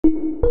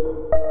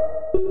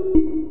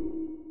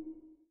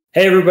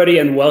Hey everybody,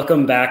 and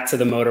welcome back to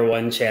the Motor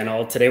One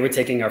channel. Today we're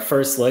taking our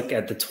first look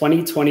at the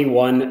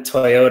 2021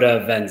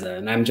 Toyota Venza,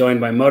 and I'm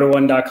joined by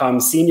Motor1.com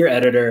senior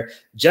editor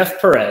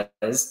Jeff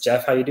Perez.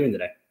 Jeff, how are you doing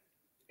today?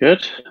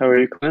 Good. How are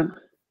you, Clint?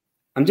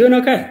 I'm doing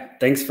okay.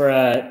 Thanks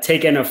for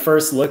taking a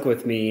first look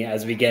with me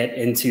as we get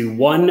into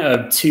one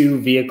of two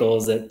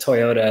vehicles that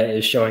Toyota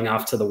is showing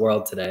off to the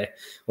world today.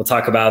 We'll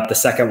talk about the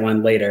second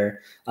one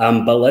later,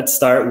 but let's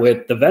start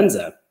with the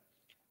Venza.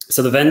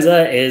 So the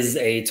Venza is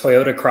a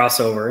Toyota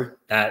crossover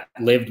that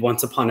lived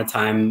once upon a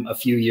time a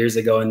few years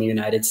ago in the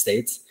United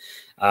States.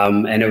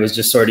 And it was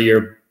just sort of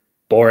your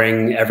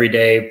boring,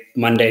 everyday,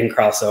 mundane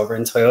crossover.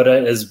 And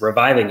Toyota is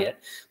reviving it,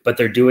 but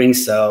they're doing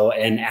so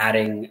and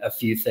adding a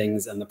few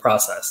things in the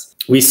process.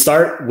 We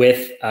start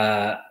with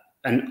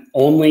an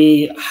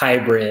only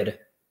hybrid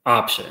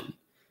option.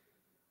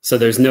 So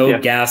there's no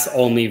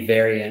gas-only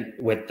variant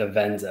with the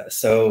Venza.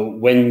 So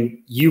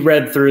when you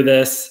read through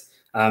this,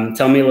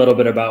 tell me a little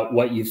bit about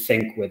what you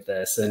think with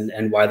this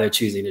and why they're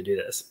choosing to do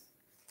this.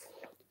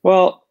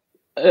 Well,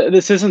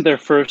 this isn't their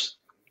first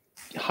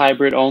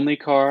hybrid-only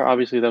car.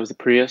 Obviously, that was the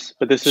Prius,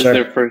 but this is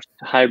their first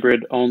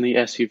hybrid-only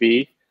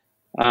SUV.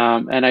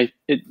 And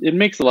it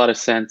makes a lot of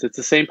sense. It's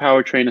the same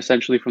powertrain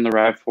essentially from the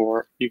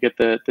RAV4. You get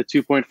the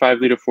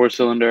 2.5-liter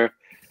four-cylinder.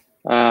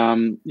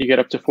 You get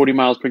up to 40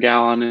 miles per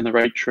gallon in the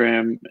right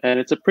trim, and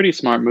it's a pretty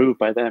smart move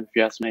by them, if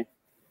you ask me.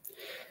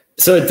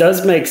 So it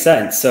does make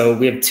sense. So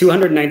we have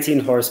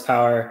 219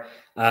 horsepower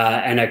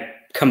and a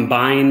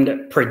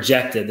combined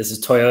projected, this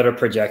is Toyota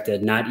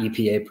projected, not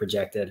EPA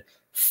projected,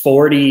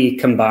 40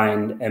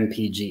 combined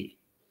MPG.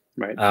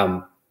 Right.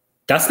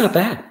 That's not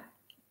bad.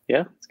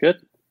 Yeah, it's good.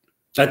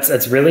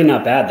 That's really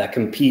not bad. That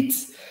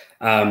competes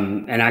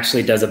and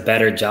actually does a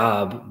better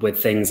job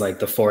with things like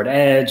the Ford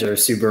Edge or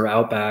Subaru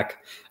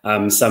Outback.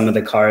 Some of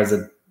the cars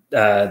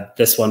that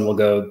this one will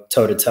go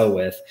toe-to-toe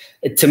with.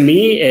 To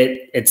me,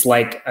 it's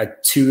like a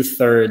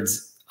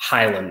 2/3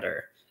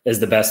 Highlander is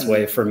the best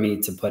way for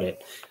me to put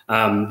it.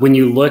 When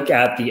you look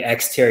at the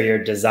exterior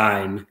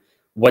design,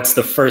 what's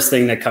the first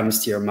thing that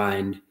comes to your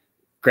mind?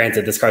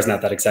 Granted, this car's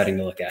not that exciting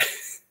to look at.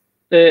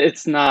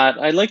 It's not.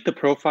 I like the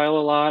profile a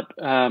lot.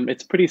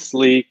 It's pretty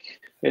sleek.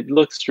 It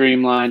looks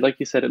streamlined. Like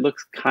you said, it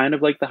looks kind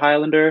of like the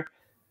Highlander,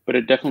 but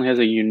it definitely has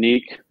a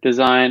unique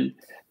design.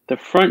 The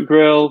front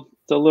grille,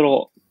 it's a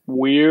little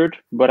weird,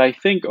 but I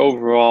think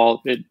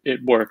overall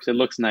it works. It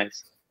looks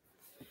nice.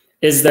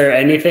 Is there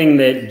anything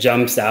that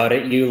jumps out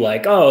at you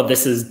like, oh,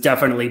 this is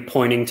definitely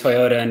pointing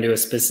Toyota into a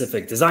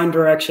specific design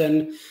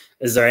direction?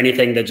 Is there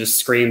anything that just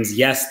screams,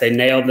 yes, they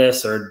nailed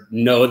this, or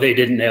no, they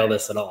didn't nail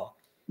this at all?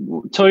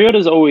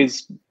 Toyota's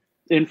always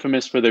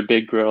infamous for their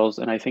big grills,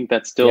 and I think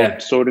that's still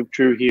sort of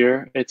true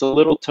here. It's a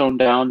little toned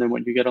down than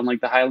what you get on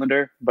like the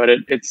Highlander, but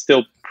it's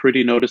still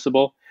pretty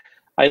noticeable.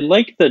 I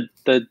like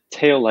the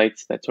tail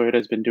lights that Toyota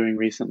has been doing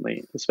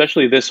recently,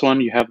 especially this one.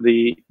 You have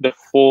the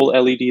full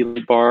LED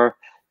light bar.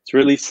 It's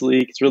really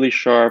sleek. It's really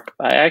sharp.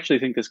 I actually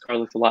think this car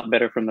looks a lot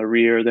better from the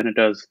rear than it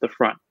does the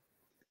front.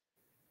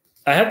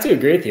 I have to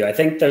agree with you. I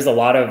think there's a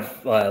lot of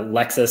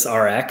Lexus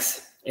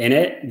RX in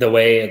it. The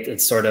way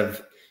it's sort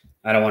of,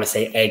 I don't want to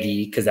say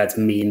eggy because that's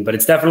mean, but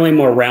it's definitely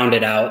more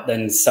rounded out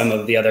than some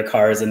of the other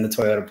cars in the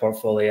Toyota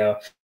portfolio.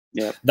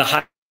 Yeah.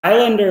 The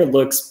Highlander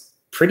looks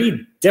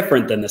pretty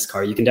different than this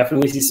car. You can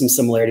definitely see some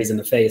similarities in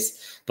the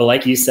face, but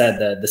like you said,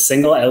 the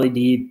single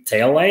LED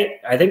tail light,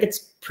 I think it's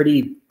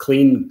pretty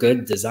clean,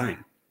 good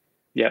design.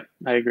 Yeah,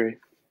 I agree.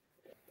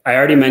 I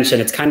already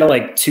mentioned it's kind of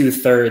like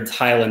 2/3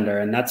 Highlander,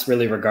 and that's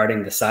really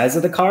regarding the size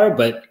of the car,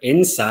 but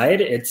inside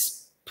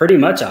it's pretty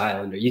much a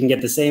Highlander. You can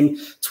get the same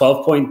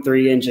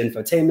 12.3-inch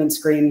infotainment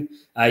screen.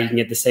 You can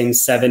get the same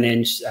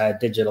 7-inch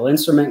digital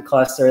instrument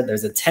cluster.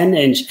 There's a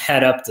 10-inch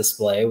head-up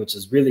display, which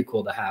is really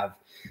cool to have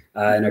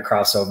in a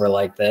crossover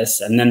like this.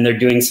 And then they're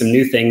doing some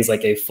new things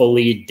like a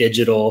fully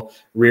digital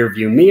rear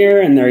view mirror.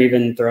 And they're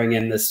even throwing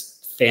in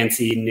this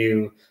fancy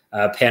new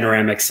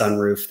panoramic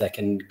sunroof that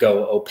can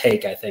go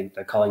opaque. I think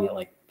they're calling it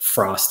like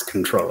frost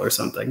control or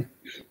something.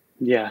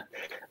 Yeah,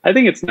 I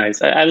think it's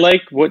nice. I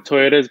like what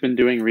Toyota has been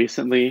doing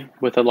recently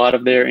with a lot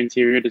of their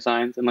interior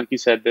designs. And like you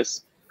said,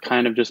 this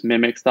kind of just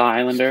mimics the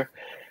Highlander.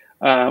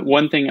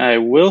 One thing I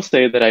will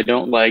say that I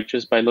don't like,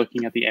 just by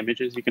looking at the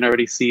images, you can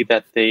already see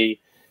that they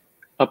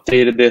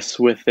updated this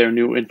with their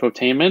new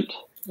infotainment.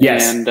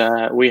 Yes.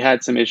 And we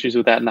had some issues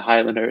with that in the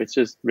Highlander. It's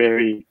just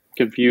very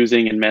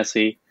confusing and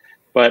messy.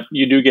 But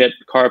you do get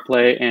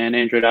CarPlay and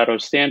Android Auto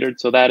standard,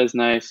 so that is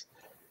nice.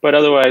 But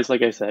otherwise,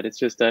 like I said, it's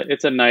just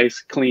it's a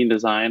nice, clean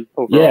design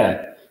overall.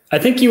 Yeah. I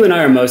think you and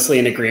I are mostly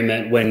in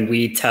agreement when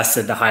we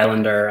tested the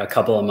Highlander a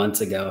couple of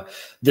months ago.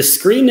 The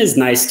screen is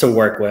nice to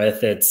work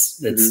with. It's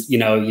you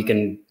know, you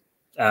can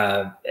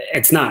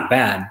it's not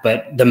bad,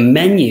 but the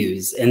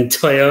menus in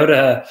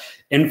Toyota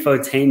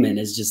infotainment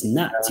is just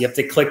nuts. You have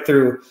to click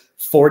through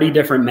 40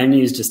 different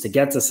menus just to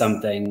get to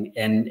something,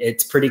 and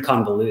it's pretty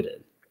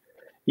convoluted.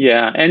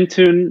 Yeah,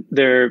 Entune,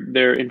 their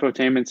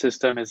infotainment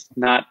system has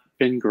not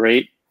been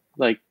great,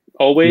 like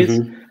always.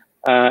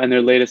 And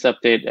their latest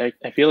update,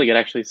 I feel like it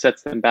actually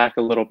sets them back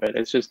a little bit.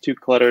 It's just too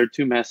cluttered,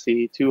 too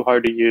messy, too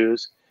hard to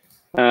use.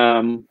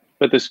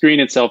 But the screen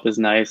itself is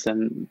nice,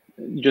 and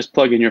you just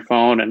plug in your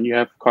phone and you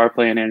have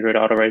CarPlay and Android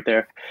Auto right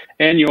there.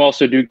 And you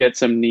also do get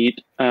some neat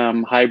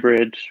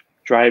hybrid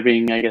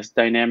driving, I guess,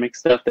 dynamic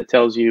stuff that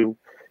tells you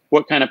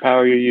what kind of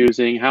power you're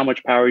using, how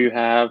much power you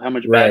have, how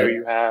much battery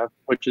you have,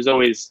 which is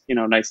always,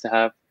 nice to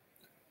have.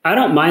 I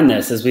don't mind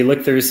this. As we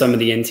look through some of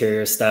the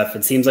interior stuff,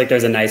 it seems like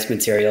there's a nice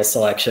material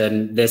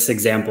selection. This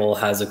example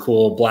has a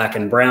cool black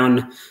and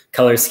brown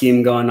color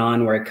scheme going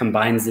on where it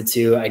combines the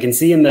two. I can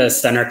see in the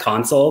center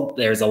console,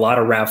 there's a lot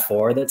of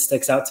RAV4 that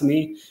sticks out to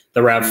me.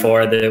 The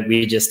RAV4 that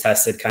we just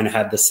tested kind of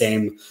had the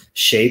same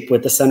shape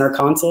with the center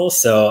console.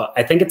 So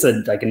I think it's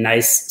a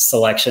nice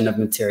selection of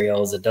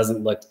materials. It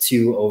doesn't look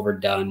too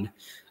overdone.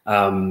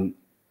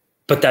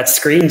 But that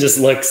screen just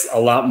looks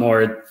a lot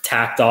more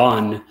tacked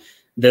on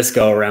this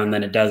go around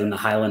than it does in the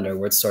Highlander,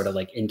 where it's sort of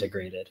like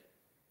integrated.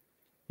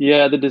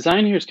 Yeah, the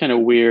design here is kind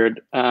of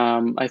weird.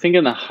 I think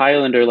in the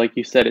Highlander, like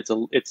you said,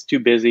 it's too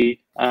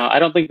busy. I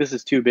don't think this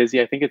is too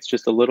busy. I think it's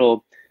just a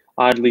little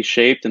oddly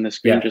shaped, and the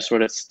screen just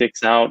sort of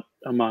sticks out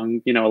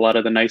among a lot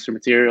of the nicer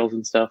materials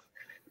and stuff.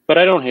 But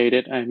I don't hate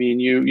it. I mean,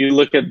 you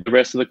look at the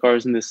rest of the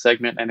cars in this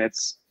segment, and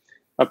it's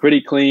a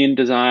pretty clean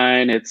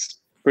design. It's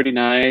pretty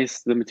nice.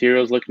 The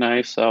materials look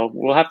nice. So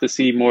we'll have to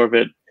see more of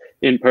it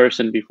in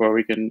person before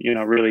we can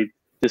really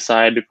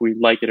decide if we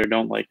like it or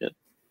don't like it.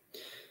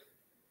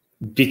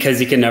 Because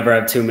you can never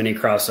have too many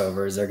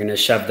crossovers. They're going to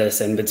shove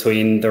this in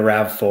between the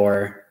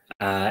RAV4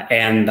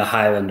 and the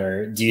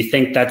Highlander. Do you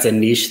think that's a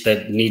niche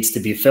that needs to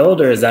be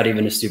filled, or is that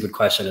even a stupid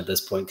question at this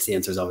point? Because the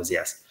answer is always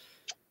yes.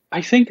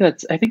 I think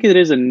it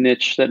is a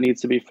niche that needs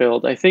to be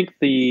filled. I think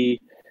the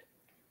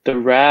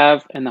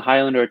RAV and the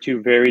Highlander are two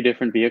very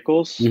different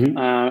vehicles,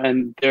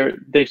 and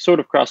they sort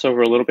of cross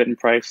over a little bit in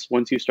price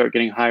once you start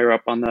getting higher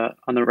up on the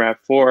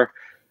RAV4.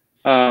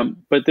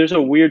 But there's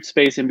a weird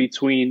space in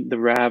between the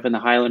RAV and the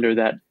Highlander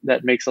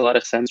that makes a lot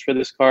of sense for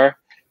this car,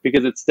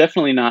 because it's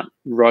definitely not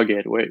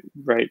rugged,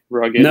 right?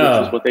 Rugged,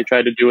 which is what they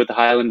tried to do with the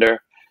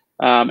Highlander.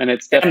 And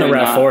it's definitely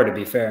and the RAV4, to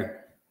be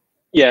fair.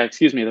 Yeah,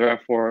 excuse me, the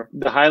RAV4.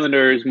 The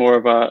Highlander is more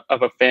of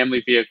a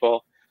family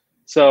vehicle.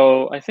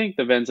 So I think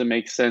the Venza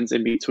makes sense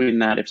in between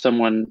that. If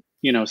someone,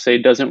 say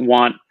doesn't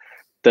want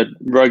the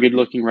rugged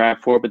looking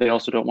RAV4, but they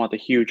also don't want the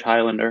huge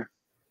Highlander.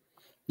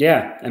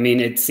 Yeah, I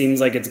mean, it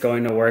seems like it's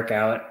going to work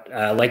out.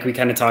 Like we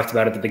kind of talked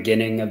about at the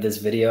beginning of this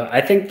video,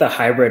 I think the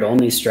hybrid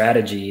only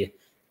strategy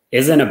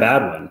isn't a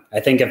bad one.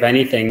 I think if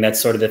anything, that's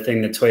sort of the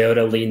thing that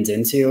Toyota leans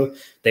into.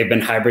 They've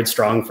been hybrid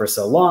strong for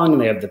so long.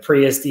 They have the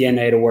Prius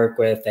DNA to work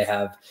with. They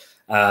have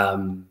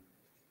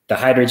the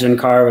hydrogen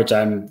car, which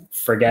I'm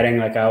forgetting,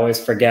 like I always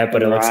forget,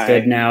 but it looks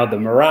good now. The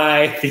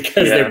Mirai,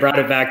 because they brought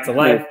it back to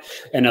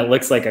life and it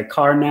looks like a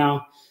car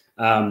now.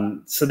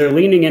 So they're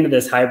leaning into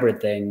this hybrid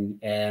thing,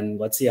 and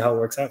let's see how it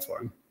works out for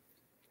them.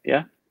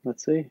 Yeah,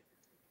 let's see.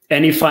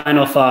 Any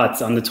final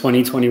thoughts on the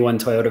 2021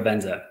 Toyota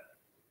Venza?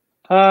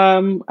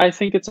 I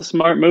think it's a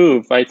smart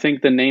move. I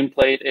think the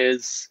nameplate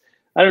is,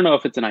 I don't know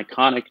if it's an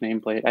iconic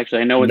nameplate.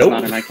 Actually, I know it's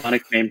not an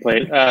iconic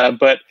nameplate,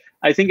 but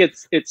I think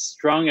it's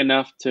strong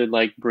enough to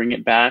like bring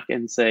it back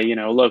and say,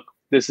 look,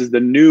 this is the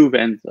new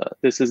Venza.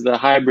 This is the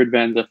hybrid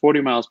Venza,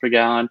 40 miles per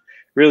gallon,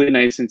 really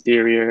nice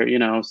interior,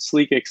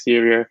 sleek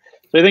exterior.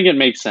 So I think it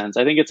makes sense.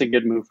 I think it's a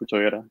good move for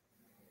Toyota.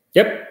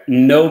 Yep.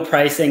 No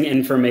pricing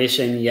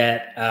information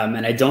yet.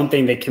 And I don't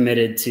think they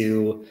committed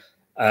to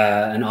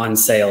an on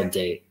sale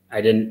date.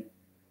 I didn't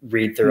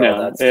read through all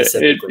that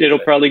specifically. It'll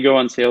probably go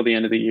on sale the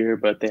end of the year,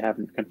 but they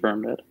haven't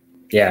confirmed it.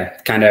 Yeah,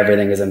 kind of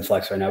everything is in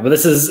flux right now. But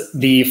this is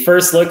the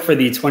first look for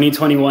the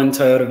 2021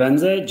 Toyota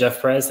Venza.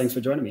 Jeff Perez, thanks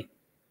for joining me.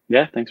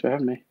 Yeah, thanks for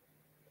having me.